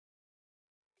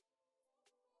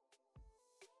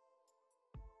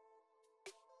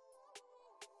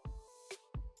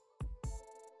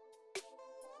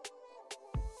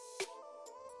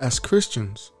As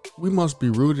Christians, we must be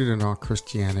rooted in our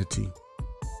Christianity.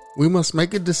 We must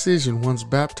make a decision once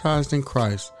baptized in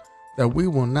Christ that we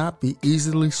will not be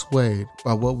easily swayed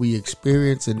by what we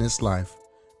experience in this life,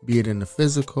 be it in the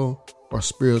physical or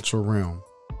spiritual realm.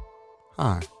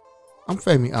 Hi, I'm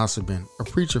Femi Asabin, a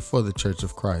preacher for the Church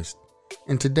of Christ.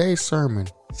 In today's sermon,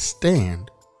 Stand,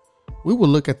 we will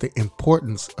look at the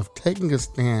importance of taking a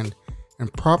stand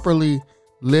and properly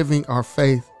living our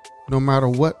faith no matter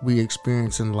what we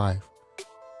experience in life.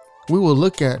 We will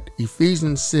look at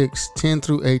Ephesians 6:10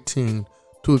 through 18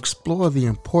 to explore the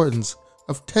importance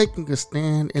of taking a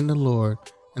stand in the Lord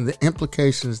and the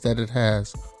implications that it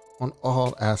has on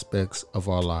all aspects of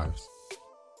our lives.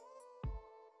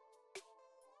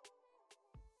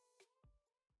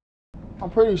 I'm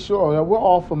pretty sure that we're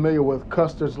all familiar with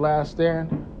Custer's last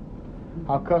stand.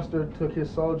 How Custer took his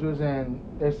soldiers and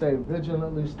they say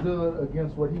vigilantly stood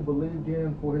against what he believed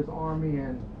in for his army,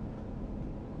 and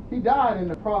he died in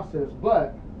the process,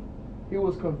 but he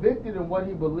was convicted in what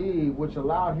he believed, which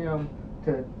allowed him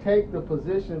to take the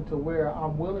position to where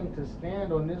I'm willing to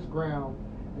stand on this ground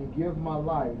and give my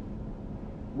life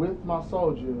with my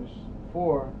soldiers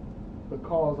for the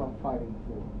cause I'm fighting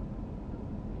for.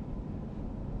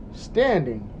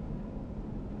 Standing,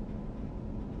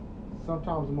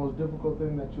 sometimes the most difficult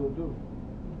thing that you'll do.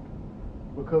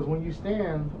 Because when you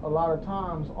stand, a lot of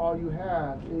times all you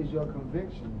have is your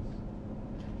convictions.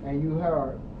 And you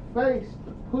are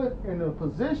put in a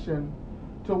position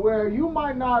to where you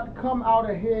might not come out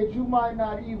ahead, you might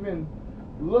not even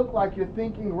look like you're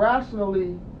thinking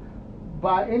rationally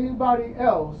by anybody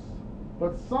else,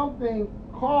 but something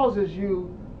causes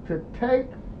you to take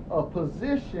a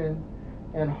position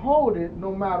and hold it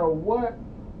no matter what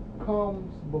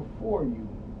comes before you.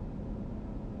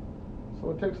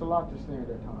 So it takes a lot to stand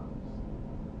at times.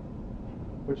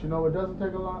 But you know it doesn't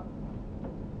take a lot?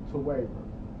 To waver,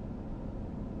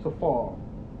 to fall,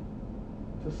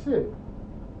 to sit,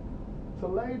 to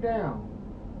lay down.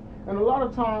 And a lot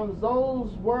of times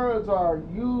those words are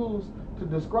used to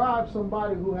describe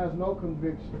somebody who has no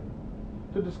conviction,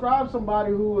 to describe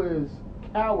somebody who is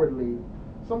cowardly,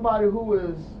 somebody who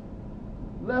is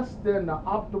less than the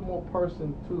optimal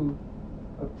person to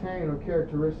obtain or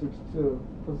characteristics to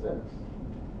possess.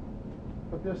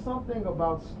 But there's something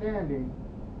about standing,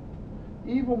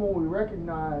 even when we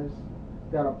recognize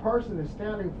that a person is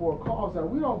standing for a cause that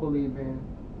we don't believe in,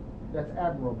 that's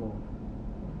admirable.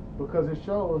 Because it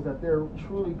shows that they're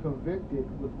truly convicted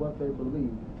with what they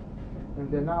believe.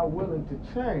 And they're not willing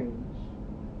to change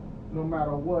no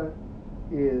matter what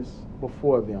is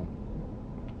before them.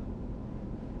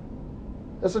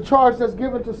 It's a charge that's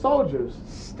given to soldiers.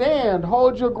 Stand,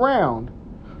 hold your ground.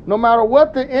 No matter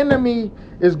what the enemy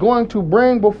is going to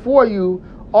bring before you,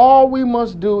 all we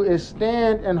must do is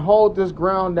stand and hold this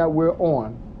ground that we're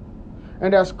on.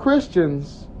 And as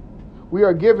Christians, we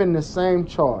are given the same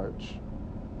charge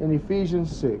in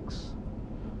Ephesians 6.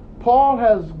 Paul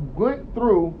has went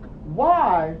through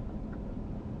why,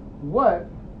 what,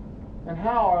 and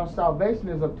how our salvation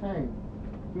is obtained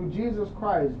through Jesus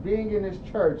Christ, being in his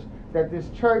church, that this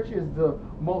church is the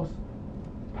most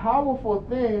powerful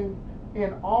thing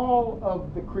in all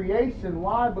of the creation.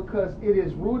 Why? Because it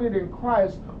is rooted in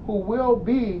Christ, who will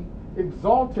be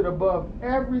exalted above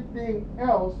everything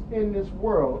else in this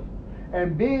world.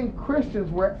 And being Christians,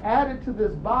 we're added to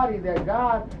this body that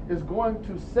God is going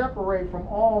to separate from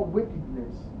all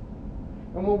wickedness.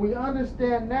 And when we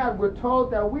understand that, we're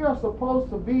told that we are supposed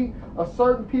to be a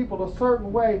certain people, a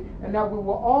certain way, and that we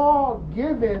were all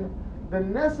given the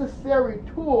necessary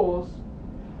tools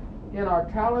in our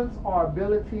talents, our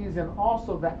abilities, and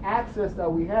also the access that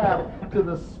we have to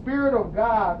the Spirit of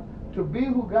God to be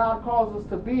who God calls us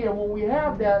to be. And when we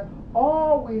have that,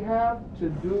 all we have to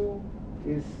do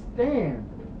is stand.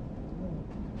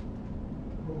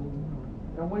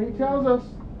 And when he tells us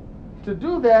to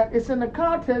do that, it's in the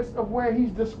context of where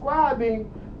he's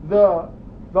describing the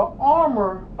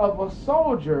armor of a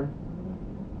soldier,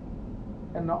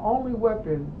 and the only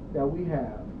weapon that we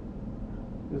have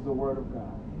is the Word of God.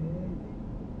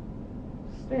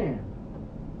 Stand.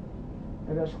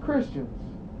 And as Christians,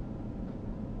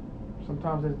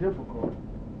 sometimes it's difficult,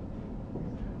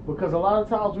 because a lot of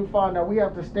times we find that we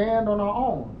have to stand on our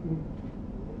own.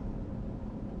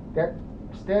 That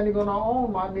standing on our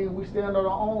own might mean we stand on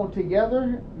our own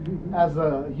together as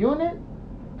a unit,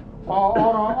 or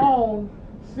on our own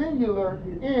singular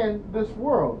in this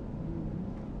world.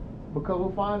 Because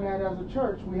we'll find that as a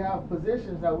church, we have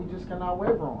positions that we just cannot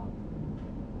waver on.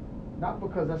 Not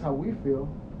because that's how we feel,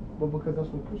 but because that's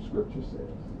what Scripture says.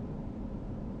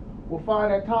 will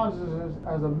find at times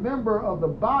as a member of the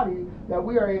body that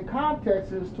we are in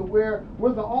contexts to where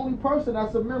we're the only person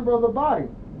that's a member of the body.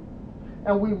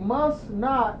 And we must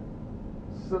not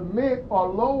submit or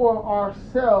lower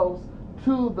ourselves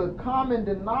to the common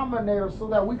denominator so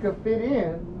that we can fit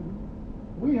in.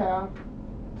 We have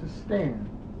to stand.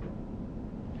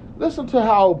 Listen to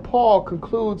how Paul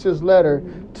concludes his letter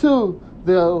to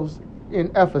those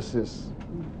in Ephesus.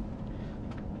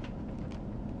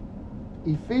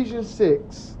 Ephesians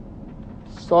 6,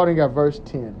 starting at verse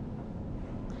 10.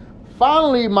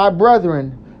 Finally, my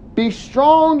brethren, be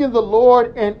strong in the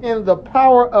Lord and in the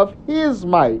power of his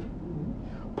might.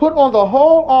 Put on the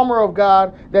whole armor of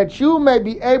God, that you may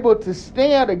be able to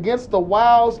stand against the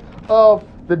wiles of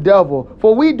the devil.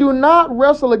 For we do not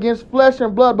wrestle against flesh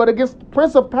and blood, but against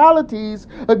principalities,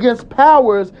 against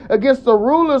powers, against the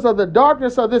rulers of the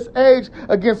darkness of this age,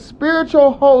 against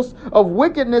spiritual hosts of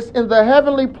wickedness in the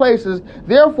heavenly places.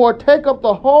 Therefore, take up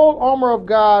the whole armor of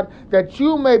God, that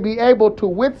you may be able to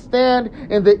withstand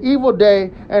in the evil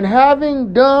day, and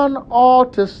having done all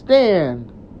to stand.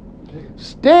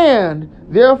 Stand,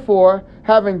 therefore,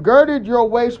 having girded your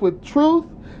waist with truth,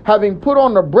 having put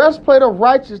on the breastplate of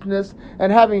righteousness,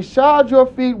 and having shod your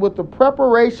feet with the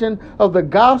preparation of the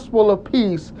gospel of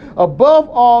peace. Above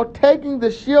all, taking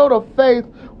the shield of faith,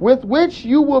 with which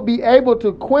you will be able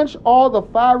to quench all the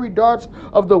fiery darts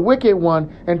of the wicked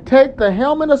one, and take the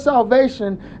helmet of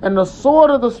salvation and the sword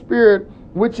of the Spirit,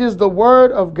 which is the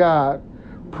word of God,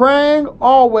 praying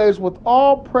always with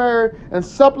all prayer and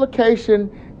supplication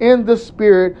in the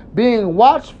Spirit, being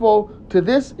watchful to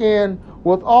this end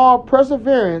with all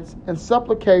perseverance and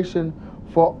supplication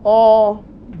for all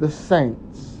the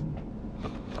saints.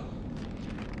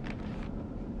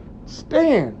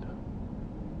 Stand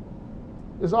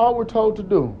is all we're told to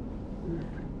do.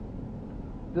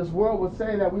 This world would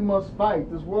say that we must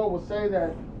fight. This world would say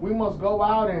that we must go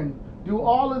out and do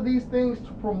all of these things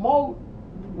to promote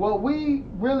what we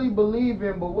really believe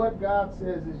in, but what God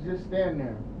says is just stand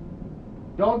there.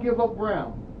 Don't give up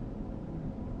ground.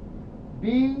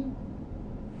 Be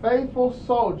faithful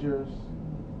soldiers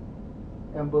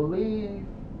and believe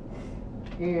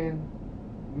in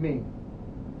me.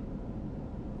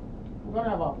 We're going to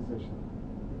have opposition.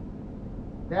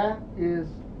 That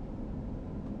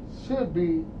should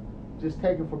be just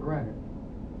taken for granted.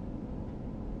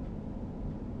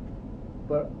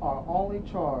 But our only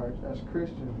charge as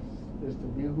Christians is to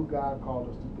be who God called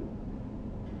us to be.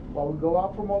 While we go out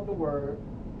and promote the word,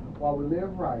 while we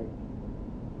live right,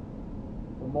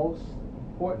 the most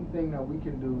important thing that we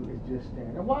can do is just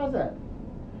stand. And why is that?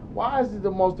 Why is it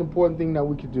the most important thing that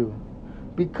we can do?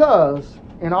 Because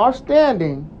in our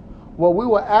standing, what we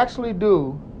will actually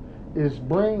do is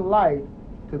bring light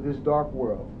to this dark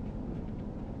world.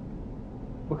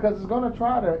 Because it's going to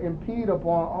try to impede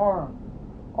upon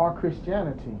our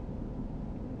Christianity.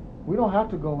 We don't have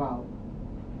to go out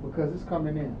because it's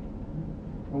coming in.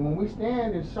 And when we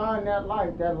stand and shine that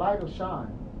light will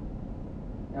shine.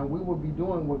 And we will be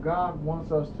doing what God wants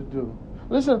us to do.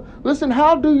 Listen,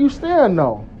 how do you stand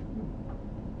though?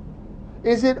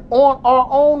 Is it on our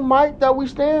own might that we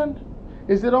stand?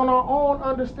 Is it on our own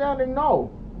understanding? No.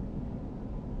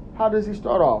 How does he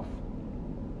start off?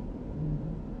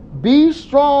 Be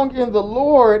strong in the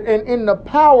Lord and in the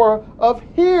power of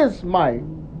his might.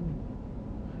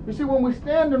 You see, when we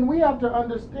stand, and we have to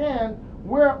understand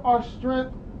where our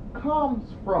strength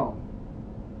comes from.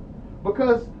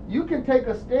 Because you can take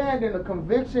a stand in a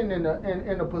conviction in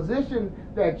a position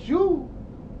that you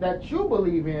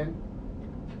believe in,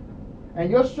 and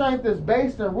your strength is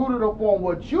based and rooted upon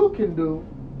what you can do,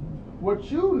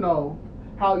 what you know,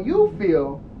 how you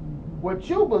feel, what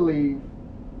you believe,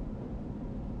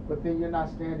 but then you're not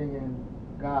standing in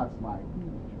God's might.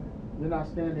 You're not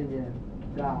standing in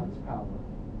God's power.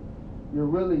 You're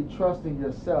really trusting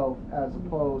yourself as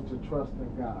opposed to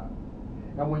trusting God.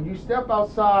 And when you step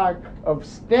outside of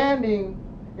standing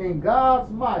in God's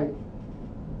might,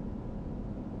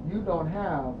 you don't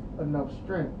have enough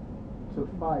strength to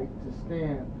fight, to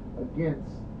stand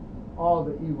against all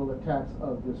the evil attacks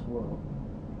of this world.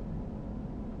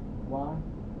 Why?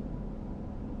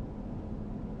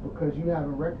 Because you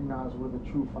haven't recognized where the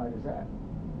true fight is at.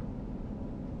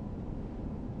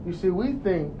 You see, we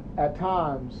think at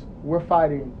times we're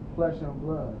fighting flesh and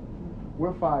blood.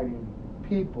 We're fighting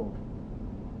people.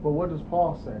 But what does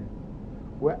Paul say?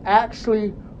 We're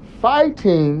actually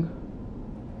fighting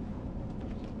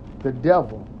the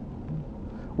devil.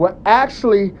 We're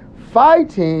actually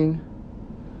fighting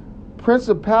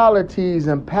principalities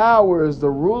and powers, the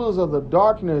rulers of the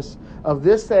darkness of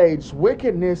this age,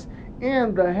 wickedness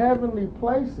in the heavenly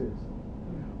places.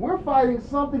 We're fighting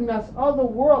something that's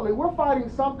otherworldly. We're fighting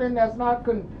something that's not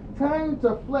contained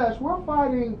to flesh. We're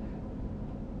fighting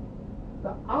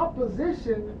the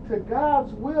opposition to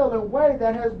God's will and way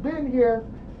that has been here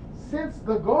since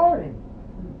the garden.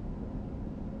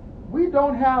 We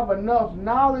don't have enough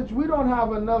knowledge. We don't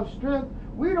have enough strength.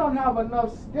 We don't have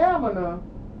enough stamina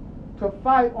to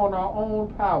fight on our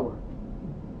own power.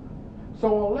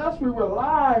 So unless we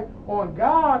rely on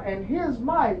God and His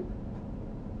might,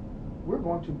 we're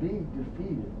going to be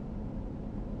defeated.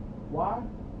 Why?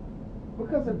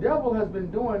 Because the devil has been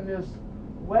doing this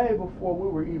way before we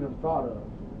were even thought of.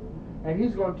 And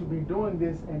he's going to be doing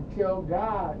this until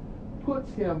God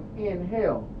puts him in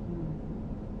hell.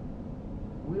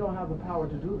 We don't have the power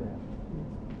to do that.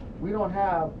 We don't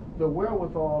have the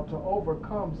wherewithal to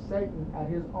overcome Satan at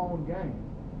his own game.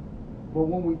 But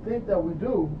when we think that we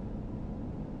do,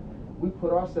 we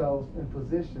put ourselves in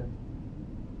position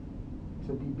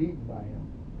to be beaten by him.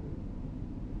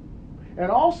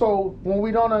 And also, when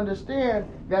we don't understand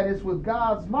that it's with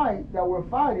God's might that we're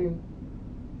fighting,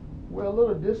 we're a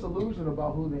little disillusioned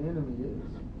about who the enemy is.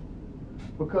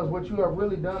 Because what you have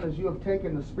really done is you have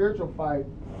taken the spiritual fight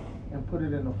and put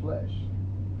it in the flesh.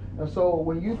 And so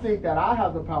when you think that I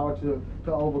have the power to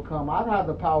overcome, I have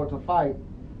the power to fight,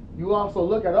 you also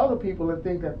look at other people and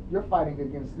think that you're fighting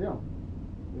against them.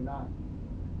 You're not.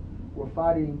 We're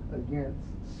fighting against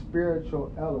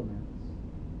spiritual elements.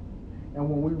 And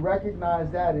when we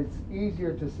recognize that, it's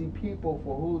easier to see people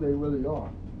for who they really are.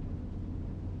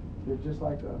 They're just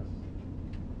like us.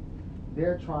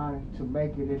 They're trying to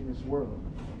make it in this world.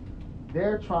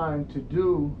 They're trying to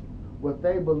do what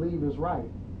they believe is right.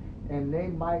 And they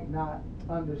might not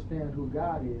understand who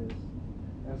God is.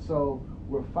 And so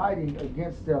we're fighting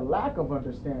against their lack of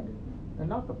understanding and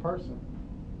not the person.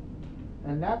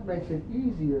 And that makes it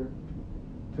easier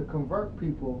to convert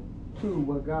people to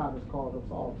what God has called us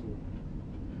all to.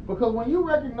 Because when you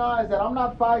recognize that I'm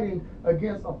not fighting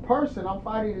against a person, I'm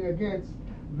fighting against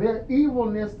their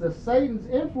evilness, the Satan's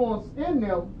influence in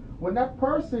them, when that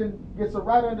person gets a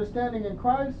right understanding in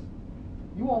Christ,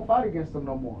 you won't fight against them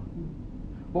no more.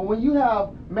 But when you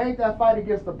have made that fight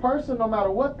against the person, no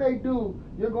matter what they do,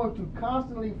 you're going to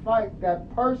constantly fight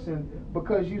that person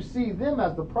because you see them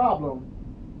as the problem,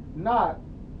 not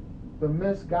the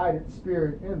misguided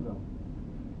spirit in them.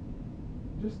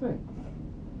 Just think.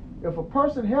 If a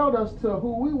person held us to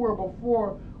who we were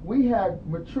before we had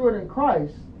matured in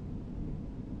Christ,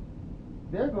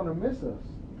 they're going to miss us.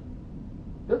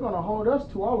 They're going to hold us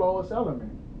to our lowest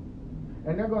element.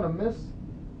 And they're going to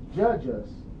misjudge us.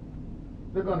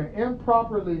 They're going to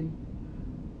improperly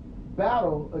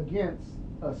battle against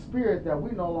a spirit that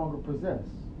we no longer possess.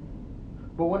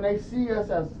 But when they see us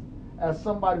as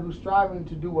somebody who's striving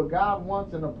to do what God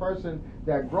wants and a person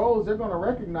that grows, they're going to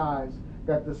recognize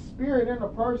that the spirit in a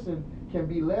person can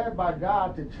be led by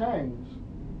God to change.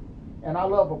 And I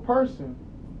love a person,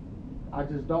 I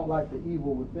just don't like the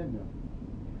evil within them.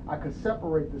 I can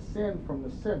separate the sin from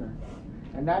the sinner.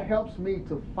 And that helps me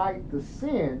to fight the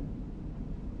sin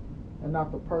and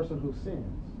not the person who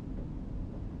sins.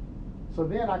 So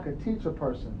then I can teach a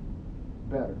person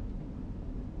better.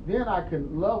 Then I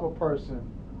can love a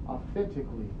person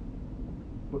authentically,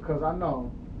 because I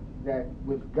know that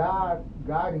with God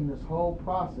guiding this whole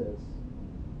process,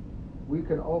 we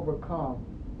can overcome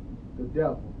the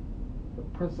devil, the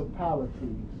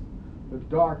principalities, the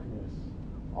darkness,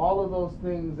 all of those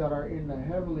things that are in the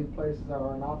heavenly places that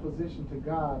are in opposition to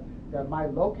God that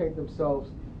might locate themselves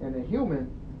in a human.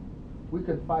 We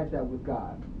could fight that with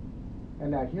God.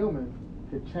 And that human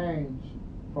could change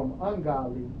from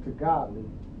ungodly to godly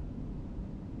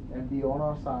and be on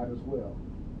our side as well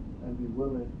and be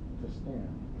willing to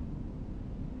stand.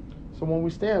 So when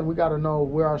we stand, we got to know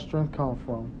where our strength comes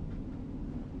from.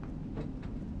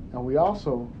 And we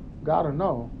also got to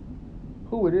know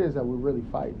who it is that we're really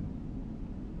fighting.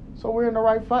 So we're in the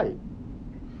right fight.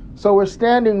 So we're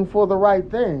standing for the right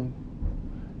thing,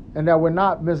 and that we're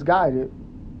not misguided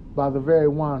by the very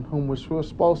one whom we're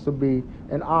supposed to be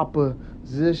in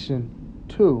opposition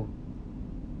to.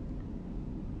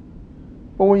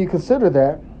 But when you consider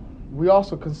that, we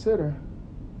also consider,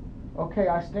 okay,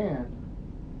 I stand,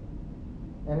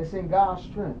 and it's in God's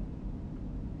strength.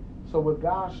 So with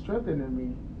God strengthening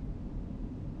me,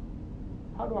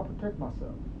 how do I protect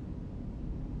myself?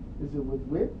 Is it with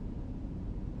wit?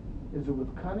 Is it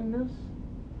with cunningness?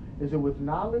 Is it with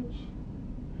knowledge?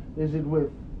 Is it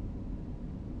with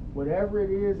whatever it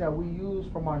is that we use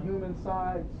from our human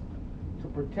sides to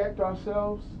protect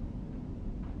ourselves?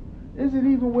 Is it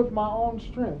even with my own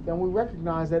strength? And we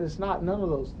recognize that it's not none of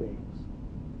those things.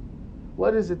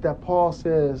 What is it that Paul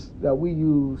says that we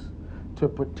use to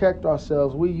protect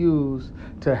ourselves we use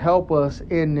to help us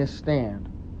in this stand.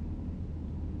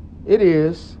 It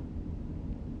is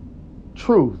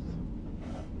truth,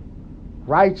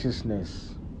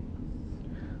 righteousness,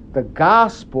 the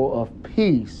gospel of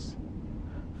peace,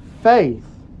 faith,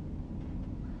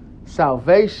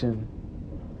 salvation,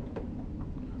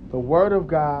 the word of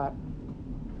God,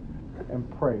 and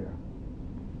prayer.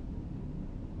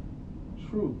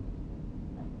 Truth,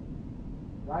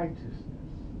 righteousness,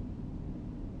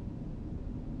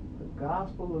 the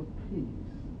gospel of peace,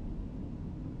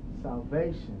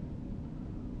 salvation,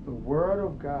 the word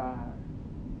of God,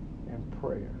 and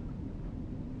prayer.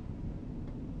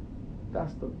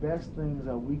 That's the best things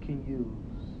that we can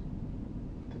use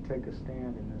to take a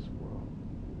stand in this world.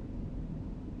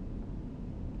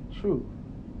 Truth,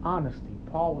 honesty.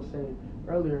 Paul was saying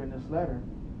earlier in this letter,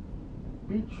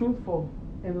 be truthful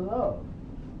in love.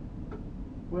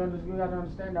 We got to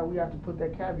understand that we have to put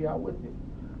that caveat with it.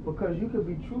 Because you could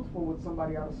be truthful with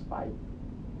somebody out of spite.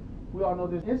 We all know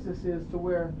there's instances to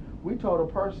where we told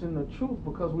a person the truth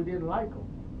because we didn't like them.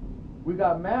 We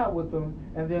got mad with them,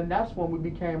 and then that's when we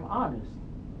became honest.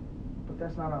 But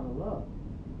that's not out of love.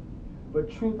 But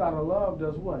truth out of love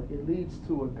does what? It leads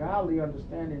to a godly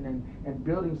understanding and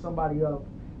building somebody up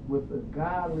with a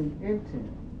godly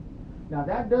intent. Now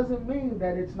that doesn't mean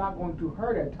that it's not going to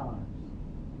hurt at times.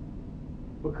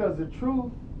 Because the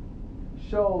truth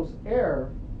shows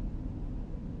error,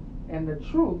 and the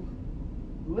truth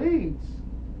leads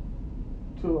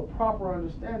to a proper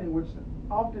understanding, which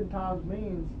oftentimes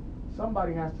means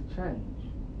somebody has to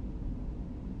change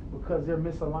because they're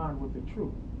misaligned with the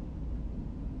truth.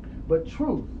 But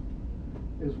truth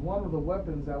is one of the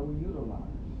weapons that we utilize.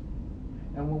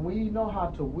 And when we know how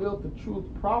to wield the truth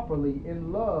properly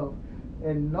in love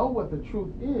and know what the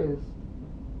truth is,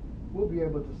 we'll be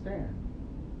able to stand.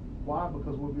 Why?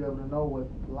 Because we'll be able to know what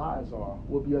lies are.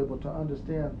 We'll be able to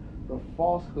understand the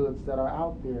falsehoods that are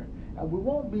out there. And we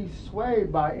won't be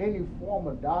swayed by any form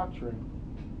of doctrine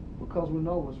because we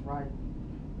know what's right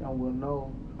and we'll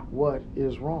know what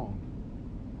is wrong.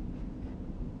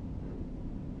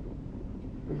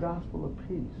 The gospel of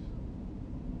peace.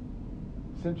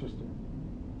 It's interesting.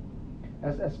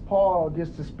 As Paul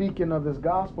gets to speaking of this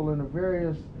gospel in the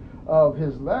various of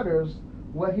his letters,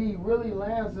 what he really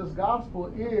lands this gospel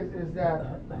is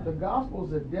that the gospel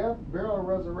is the death, burial, and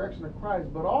resurrection of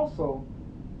Christ, but also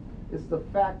it's the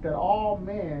fact that all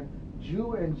men,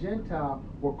 Jew and Gentile,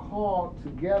 were called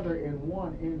together in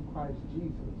one in Christ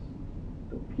Jesus.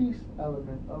 The peace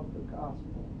element of the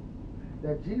gospel.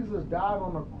 That Jesus died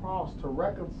on the cross to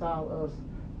reconcile us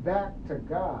back to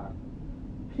God.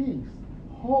 Peace,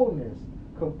 wholeness,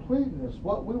 completeness.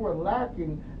 What we were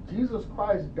lacking, Jesus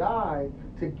Christ died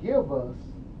to give us.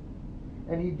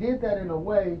 And he did that in a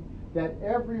way that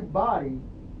everybody,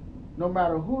 no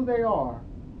matter who they are,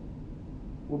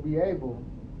 will be able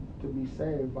to be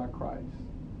saved by Christ.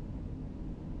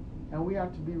 And we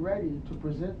have to be ready to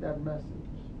present that message.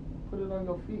 Put it on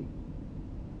your feet.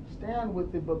 Stand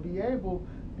with it, but be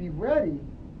ready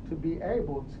to be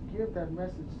able to give that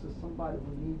message to somebody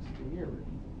who needs to hear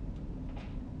it.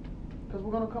 Because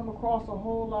we're going to come across a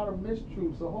whole lot of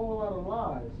mistruths, a whole lot of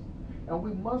lies. And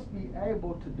we must be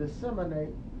able to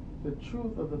disseminate the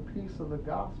truth of the peace of the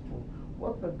gospel.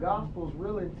 What the gospel's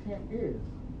real intent is.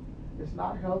 It's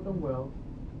not health and wealth.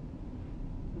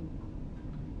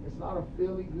 It's not a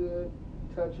feely-good,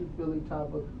 touchy-feely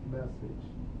type of message.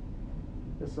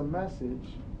 It's a message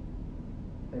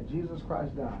that Jesus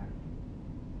Christ died.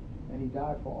 And he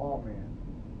died for all men.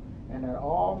 And that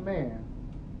all men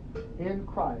in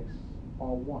Christ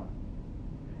are one.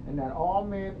 And that all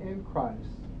men in Christ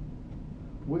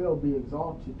will be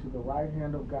exalted to the right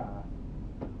hand of God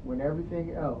when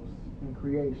everything else in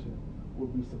creation will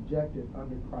be subjected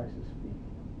under Christ's feet.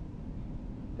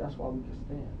 That's why we can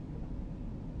stand.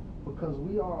 Because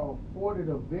we are afforded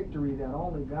a victory that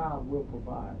only God will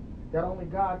provide. That only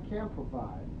God can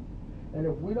provide. And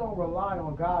if we don't rely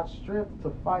on God's strength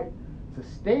to fight, to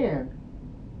stand,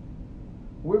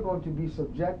 we're going to be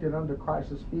subjected under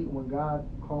Christ's feet when God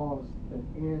calls an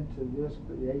end to this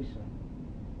creation.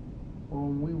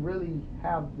 When we really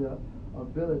have the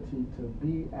ability to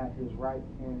be at his right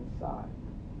hand side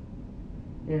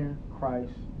in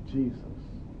Christ Jesus.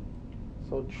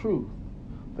 So truth,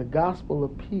 the gospel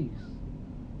of peace,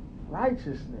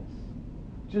 righteousness,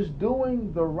 just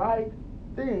doing the right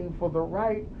thing for the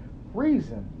right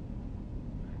reason.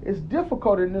 It's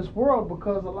difficult in this world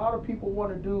because a lot of people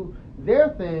want to do their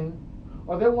thing,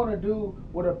 or they want to do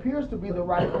what appears to be the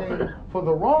right thing for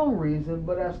the wrong reason.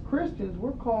 But as Christians,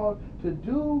 we're called to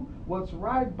do what's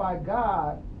right by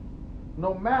God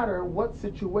no matter what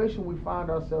situation we find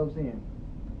ourselves in.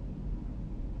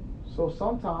 So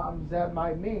sometimes that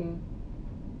might mean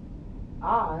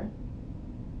I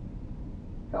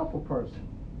help a person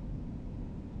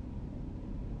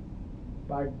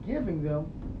by giving them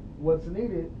what's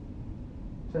needed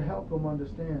to help them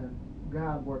understand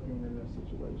God working in their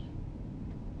situation.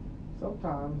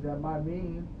 Sometimes that might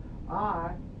mean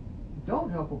I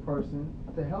don't help a person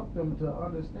to help them to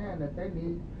understand that they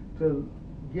need to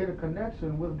get a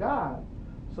connection with God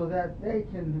so that they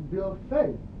can build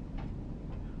faith.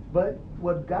 But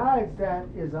what guides that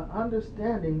is an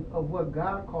understanding of what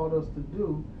God called us to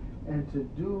do, and to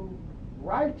do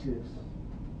righteous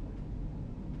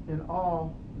in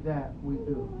all that we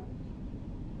do.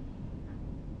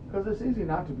 Because it's easy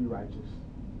not to be righteous.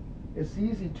 It's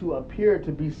easy to appear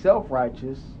to be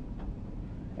self-righteous,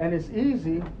 and it's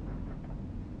easy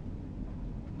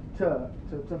to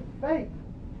fake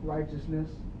righteousness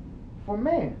for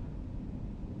man.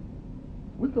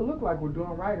 We could look like we're doing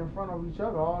right in front of each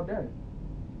other all day.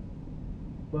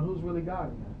 But who's really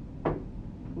God in that?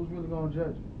 Who's really going to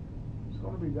judge it? It's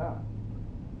going to be God.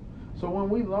 So when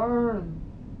we learn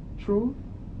truth,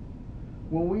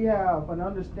 when we have an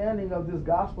understanding of this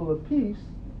gospel of peace,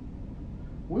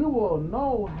 we will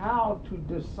know how to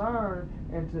discern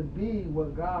and to be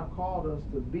what God called us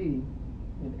to be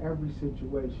in every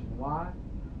situation. Why?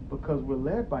 Because we're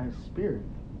led by His Spirit.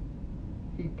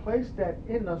 He placed that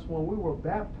in us when we were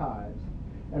baptized.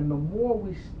 And the more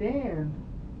we stand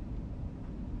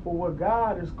for what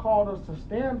God has called us to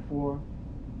stand for,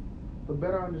 the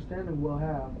better understanding we'll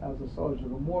have as a soldier. The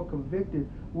more convicted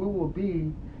we will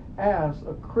be as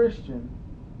a Christian,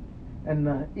 and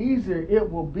the easier it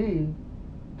will be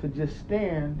to just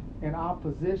stand in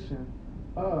opposition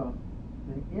of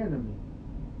the enemy.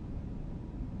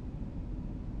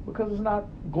 Because it's not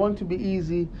going to be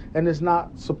easy, and it's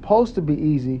not supposed to be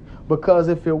easy, because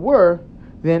if it were,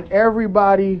 then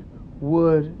everybody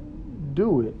would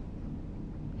do it.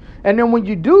 And then when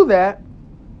you do that,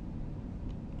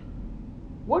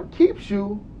 what keeps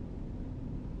you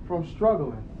from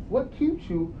struggling? What keeps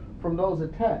you from those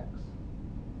attacks?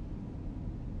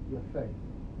 Your faith.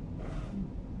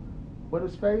 What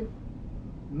is faith?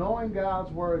 Knowing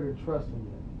God's word and trusting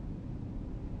it.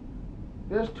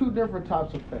 There's two different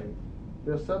types of faith.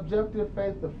 There's subjective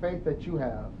faith, the faith that you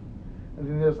have. And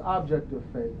then there's objective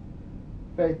faith,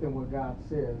 faith in what God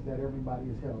says that everybody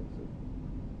is held to.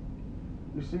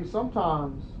 You see,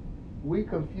 sometimes we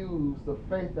confuse the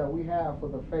faith that we have for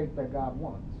the faith that God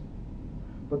wants.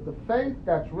 But the faith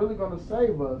that's really going to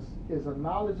save us is a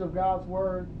knowledge of God's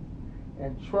word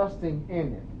and trusting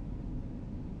in it.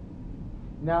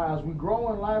 Now, as we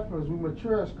grow in life and as we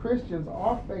mature as Christians,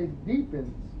 our faith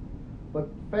deepens, but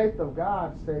the faith of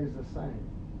God stays the same.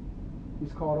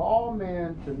 He's called all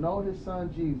men to know His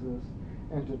Son Jesus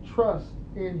and to trust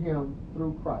in Him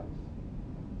through Christ.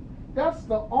 That's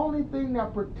the only thing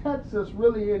that protects us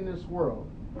really in this world,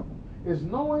 is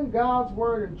knowing God's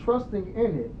word and trusting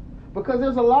in it. Because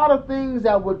there's a lot of things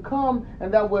that would come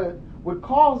and that would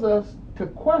cause us to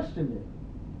question it.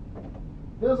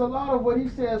 There's a lot of what he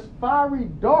says, fiery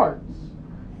darts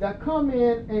that come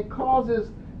in and causes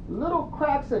little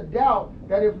cracks of doubt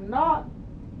that, if not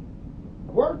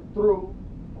worked through,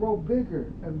 grow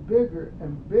bigger and bigger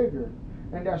and bigger.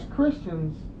 And as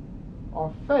Christians,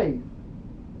 our faith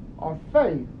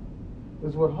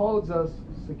is what holds us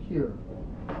secure.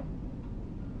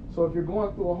 So if you're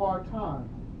going through a hard time,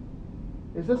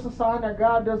 is this a sign that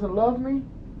God doesn't love me?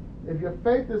 If your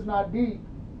faith is not deep,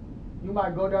 you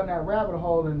might go down that rabbit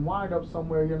hole and wind up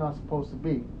somewhere you're not supposed to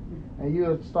be. And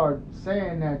you'll start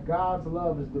saying that God's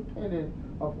love is dependent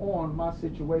upon my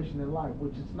situation in life,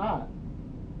 which it's not.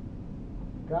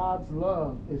 God's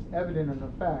love is evident in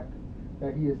the fact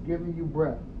that He has given you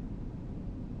breath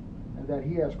and that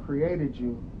He has created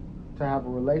you to have a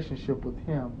relationship with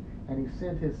Him, and He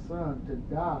sent His Son to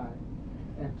die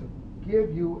and to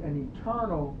give you an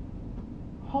eternal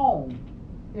home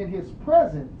in His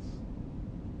presence,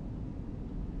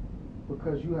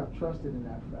 because you have trusted in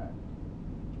that fact.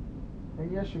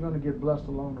 And yes, you're going to get blessed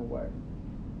along the way,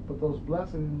 but those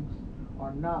blessings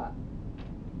are not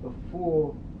the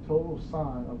full, total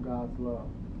sign of God's love,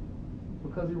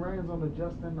 because He reigns on the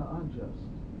just and the unjust.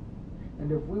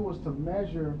 And if we was to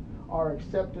measure our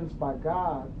acceptance by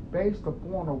God based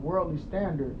upon a worldly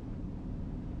standard,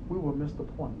 we will miss the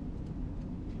point.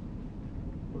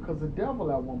 Because the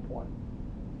devil at one point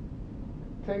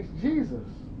takes Jesus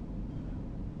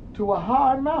to a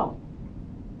high mount,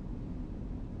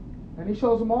 and he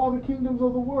shows him all the kingdoms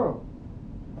of the world.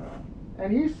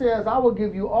 And he says, I will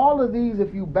give you all of these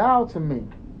if you bow to me.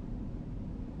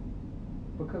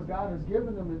 Because God has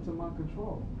given them into my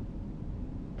control.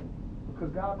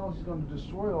 Because God knows He's going to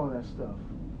destroy all that stuff.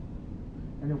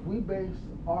 And if we base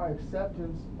our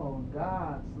acceptance on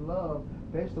God's love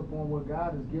based upon what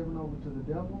God has given over to the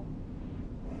devil,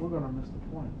 we're going to miss the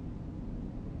point.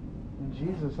 And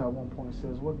Jesus at one point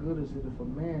says, what good is it if a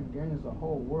man gains the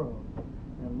whole world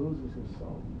and loses his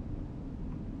soul?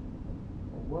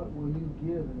 Or what will you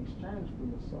give in exchange for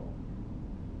your soul?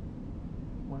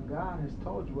 When God has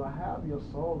told you, I have your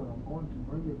soul and I'm going to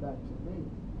bring it back to me.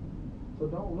 So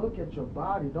don't look at your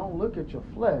body, don't look at your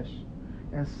flesh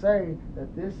and say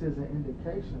that this is an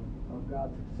indication of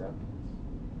God's acceptance.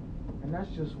 And that's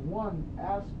just one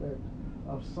aspect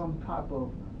of some type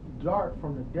of dart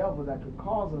from the devil that could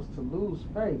cause us to lose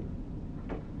faith.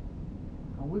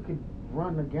 And we could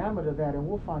run the gamut of that, and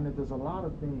we'll find that there's a lot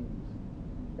of things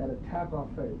that attack our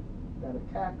faith, that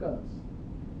attack us.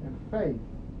 And faith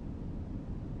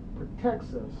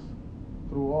protects us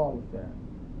through all of that.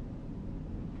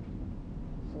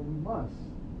 So we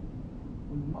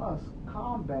must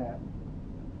combat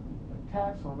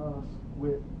attacks on us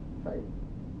with faith.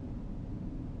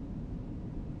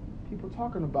 People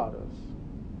talking about us.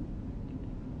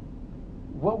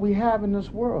 What we have in this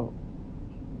world.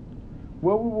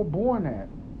 Where we were born at.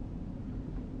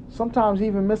 Sometimes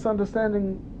even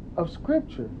misunderstanding of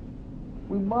Scripture.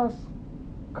 We must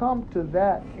come to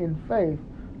that in faith,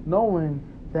 knowing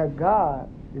that God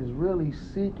is really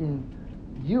seeking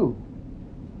you,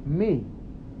 me,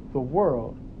 the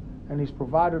world, and He's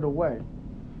provided a way,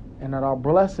 and that our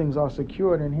blessings are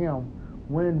secured in Him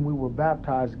when we were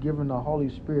baptized, given the Holy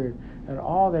Spirit, and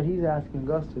all that He's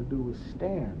asking us to do is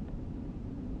stand,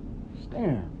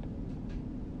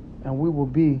 and we will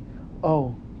be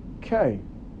okay.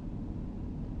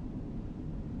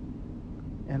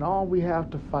 And all we have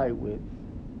to fight with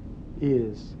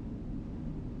is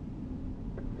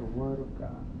the Word of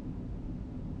God.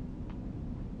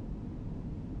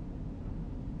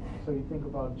 So you think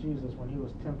about Jesus when He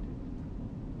was tempted.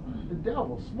 The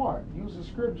devil, smart, uses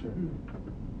Scripture.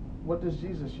 What does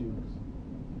Jesus use?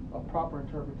 A proper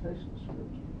interpretation of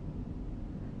Scripture.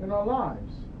 In our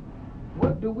lives,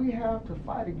 what do we have to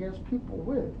fight against people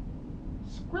with?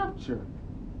 Scripture.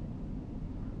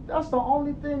 That's the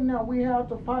only thing that we have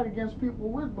to fight against people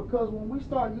with, because when we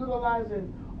start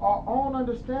utilizing our own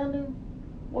understanding,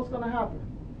 what's going to happen?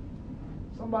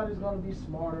 Somebody's going to be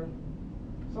smarter.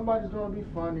 Somebody's going to be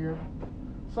funnier.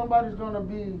 Somebody's going to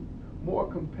be more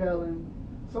compelling.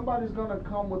 Somebody's going to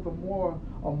come with a more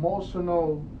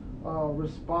emotional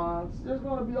response. There's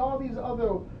going to be all these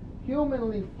other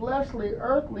humanly, fleshly,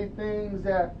 earthly things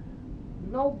that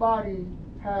nobody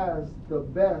has the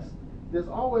best. There's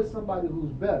always somebody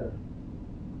who's better.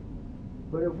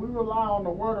 But if we rely on the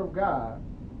Word of God,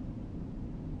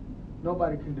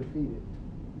 nobody can defeat it.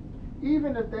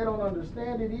 Even if they don't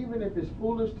understand it, even if it's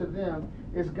foolish to them,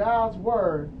 it's God's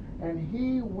Word, and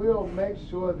He will make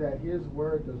sure that His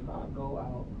Word does not go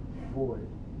out void.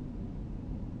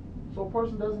 So a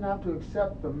person doesn't have to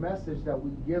accept the message that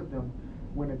we give them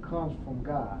when it comes from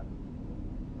God.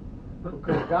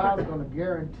 Because God's going to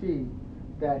guarantee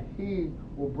that He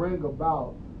will bring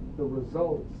about the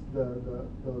results, the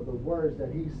words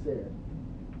that He said.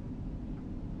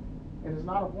 And it's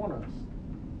not upon us.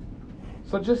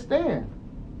 So just stand.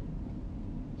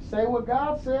 Say what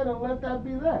God said and let that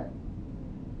be that.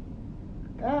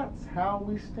 That's how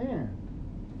we stand.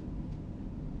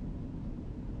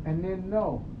 And then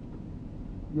know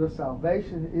your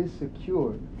salvation is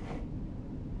secured.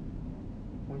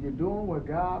 When you're doing what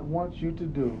God wants you to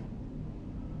do,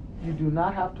 you do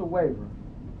not have to waver,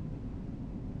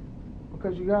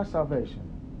 because you got salvation.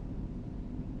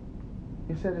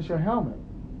 He said it's your helmet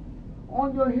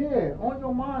on your head, on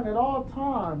your mind at all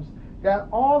times, that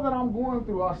all that I'm going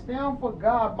through, I stand for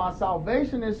God, my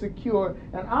salvation is secure,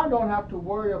 and I don't have to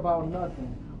worry about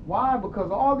nothing. Why?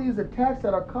 Because all these attacks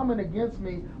that are coming against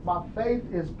me, my faith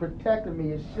is protecting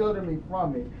me, is shielding me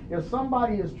from it. If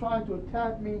somebody is trying to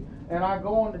attack me and I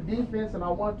go on the defense and I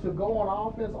want to go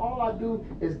on offense, all I do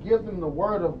is give them the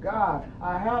Word of God.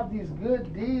 I have these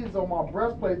good deeds on my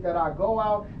breastplate that I go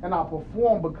out and I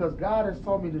perform because God has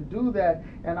told me to do that,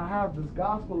 and I have this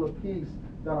gospel of peace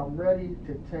that I'm ready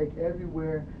to take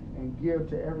everywhere and give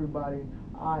to everybody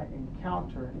I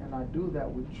encounter, and I do that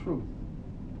with truth.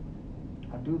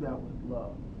 I do that with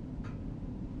love,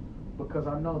 because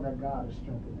I know that God is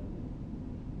strengthening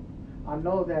me. I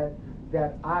know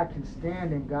that I can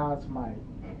stand in God's might.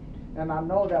 And I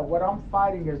know that what I'm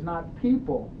fighting is not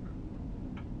people,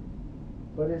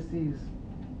 but it's these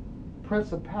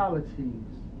principalities,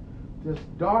 this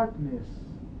darkness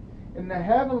in the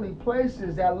heavenly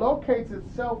places that locates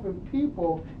itself in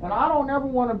people. And I don't ever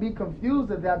want to be confused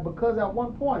at that, because at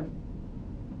one point,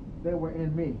 they were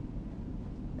in me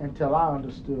until I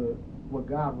understood what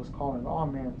God was calling all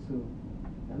men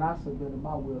to. And I submitted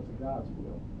my will to God's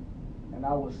will. And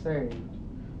I was saved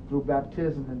through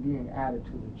baptism and being added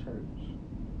to the church.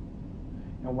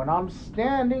 And when I'm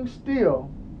standing still,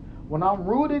 when I'm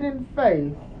rooted in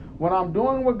faith, when I'm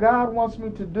doing what God wants me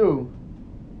to do,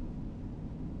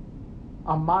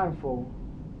 I'm mindful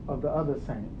of the other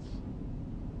saints.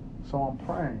 So I'm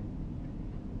praying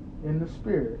in the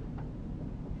Spirit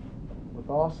with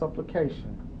all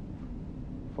supplication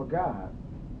for God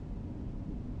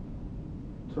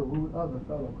to root other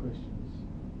fellow Christians,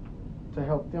 to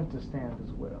help them to stand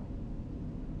as well.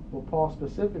 What Paul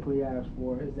specifically asked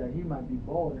for is that he might be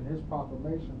bold in his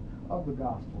proclamation of the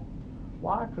gospel.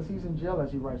 Why? Because he's in jail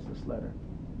as he writes this letter.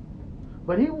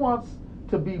 But he wants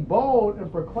to be bold in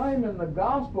proclaiming the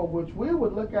gospel, which we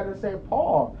would look at and say,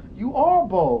 Paul, you are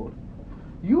bold.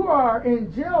 You are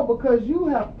in jail because you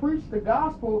have preached the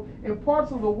gospel in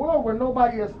parts of the world where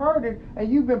nobody has heard it,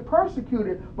 and you've been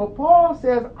persecuted. But Paul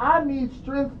says, I need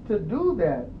strength to do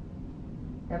that.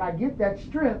 And I get that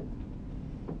strength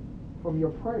from your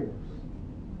prayers.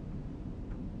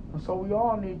 And so we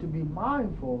all need to be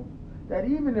mindful that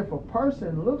even if a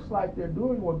person looks like they're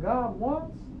doing what God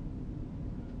wants,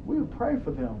 we would pray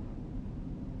for them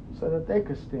so that they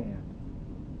could stand.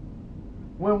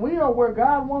 When we are where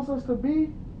God wants us to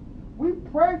be, we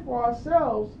pray for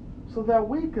ourselves so that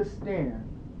we could stand.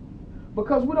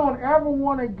 Because we don't ever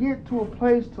want to get to a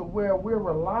place to where we're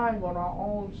relying on our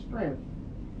own strength.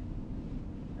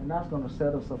 And that's going to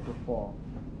set us up to fall.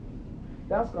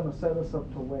 That's going to set us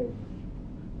up to waver.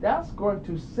 That's going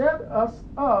to set us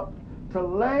up to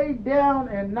lay down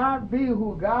and not be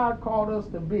who God called us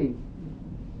to be.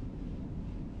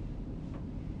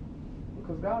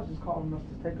 Because God's just calling us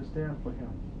to take a stand for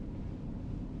Him.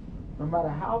 No matter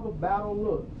how the battle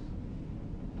looks,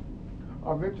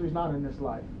 our victory is not in this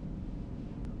life.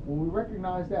 When we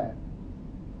recognize that,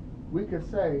 we can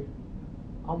say,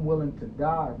 I'm willing to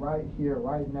die right here,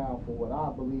 right now, for what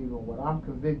I believe and what I'm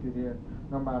convicted in,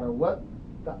 no matter what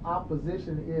the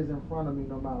opposition is in front of me,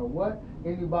 no matter what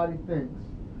anybody thinks,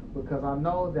 because I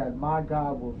know that my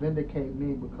God will vindicate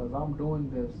me because I'm doing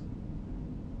this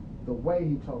the way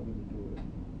He told me to do it,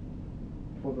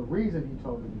 for the reason He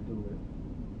told me to do it,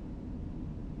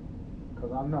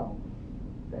 because I know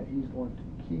that He's going to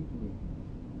keep me,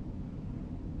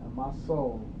 and my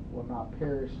soul will not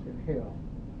perish in hell,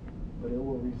 but it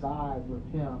will reside with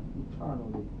Him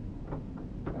eternally,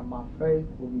 and my faith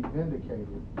will be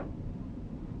vindicated,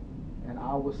 and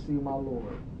I will see my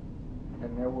Lord,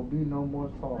 and there will be no more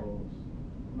sorrows,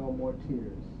 no more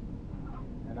tears,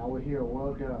 and I will hear,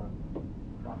 well done,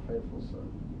 my faithful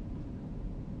servant.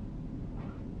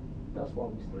 That's why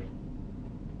we stay.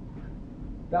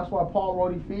 That's why Paul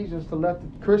wrote Ephesians, to let the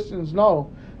Christians know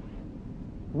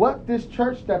what this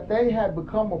church that they had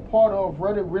become a part of,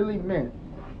 what it really meant.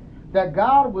 That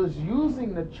God was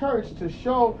using the church to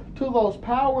show to those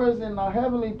powers in the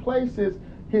heavenly places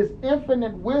His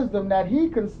infinite wisdom, that He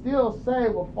can still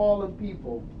save a fallen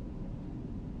people.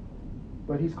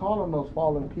 But He's calling those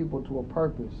fallen people to a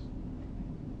purpose.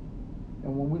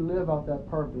 And when we live out that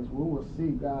purpose, we will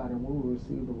see God and we will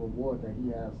receive the reward that He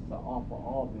has to offer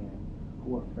all men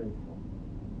who are faithful.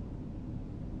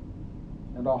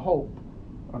 And our hope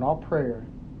and our prayer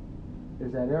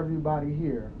is that everybody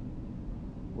here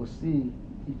will see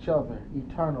each other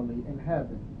eternally in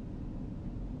heaven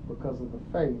because of the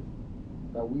faith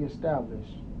that we establish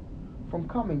from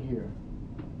coming here,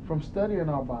 from studying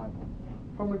our Bible,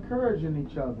 from encouraging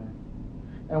each other,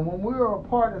 and when we are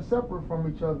apart and separate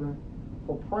from each other,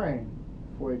 for praying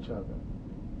for each other.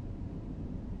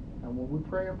 And when we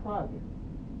pray in private,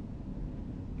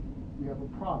 we have a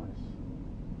promise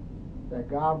that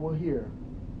God will hear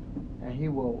and He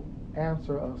will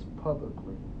answer us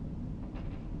publicly.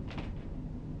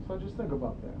 So just think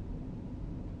about that.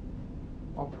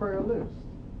 Our prayer list.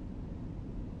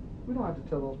 We don't have to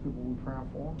tell those people we're praying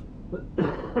for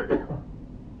them.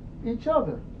 Each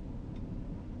other.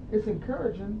 It's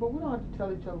encouraging, but we don't have to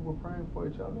tell each other we're praying for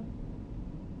each other.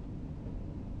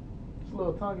 It's a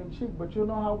little tongue-in-cheek, but you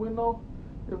know how we know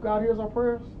if God hears our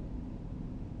prayers?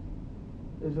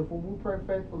 Is if when we pray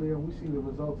faithfully and we see the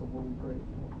results of what we pray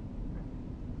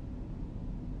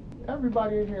for.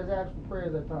 Everybody in here has asked for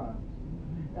prayers at times.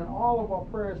 And all of our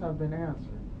prayers have been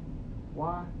answered.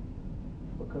 Why?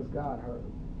 Because God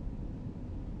heard.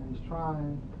 And He's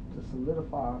trying to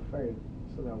solidify our faith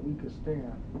so that we could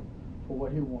stand for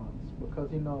what He wants. Because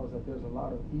He knows that there's a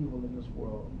lot of evil in this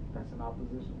world that's in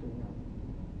opposition to Him.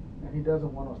 And He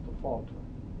doesn't want us to falter.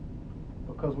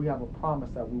 Because we have a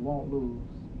promise that we won't lose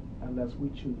unless we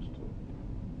choose to.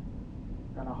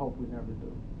 and I hope we never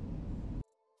do.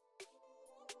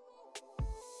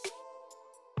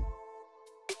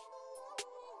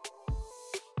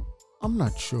 I'm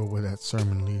not sure where that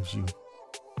sermon leaves you.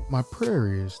 My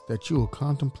prayer is that you will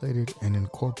contemplate it and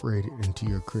incorporate it into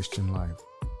your Christian life.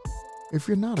 If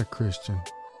you're not a Christian,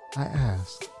 I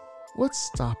ask, what's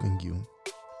stopping you?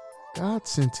 God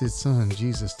sent his son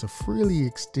Jesus to freely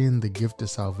extend the gift of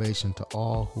salvation to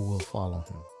all who will follow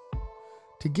him.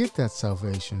 To get that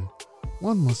salvation,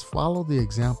 one must follow the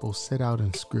examples set out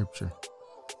in Scripture.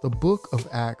 The book of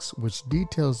Acts, which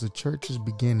details the church's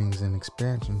beginnings and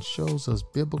expansion, shows us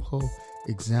biblical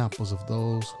examples of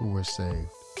those who were saved.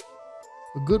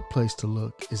 A good place to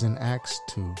look is in Acts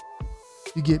 2.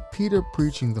 You get Peter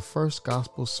preaching the first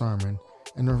gospel sermon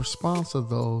and the response of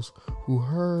those who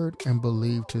heard and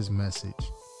believed his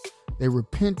message. They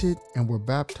repented and were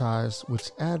baptized,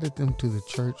 which added them to the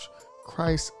church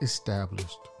Christ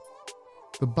established.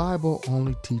 The Bible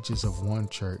only teaches of one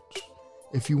church.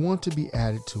 If you want to be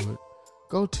added to it,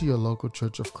 go to your local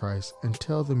Church of Christ and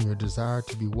tell them your desire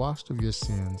to be washed of your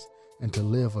sins and to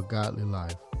live a godly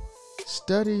life.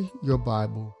 Study your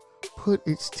Bible, put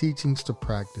its teachings to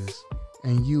practice,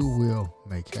 and you will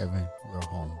make heaven your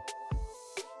home.